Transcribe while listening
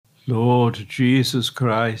Lord Jesus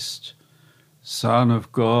Christ, Son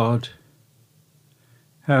of God,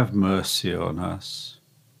 have mercy on us.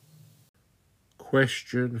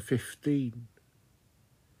 Question 15.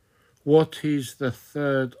 What is the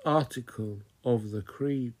third article of the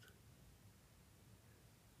Creed?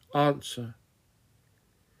 Answer.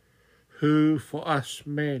 Who for us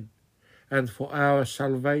men and for our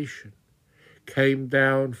salvation came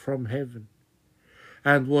down from heaven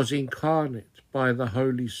and was incarnate by the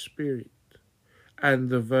Holy Spirit and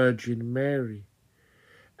the Virgin Mary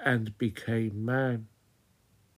and became man.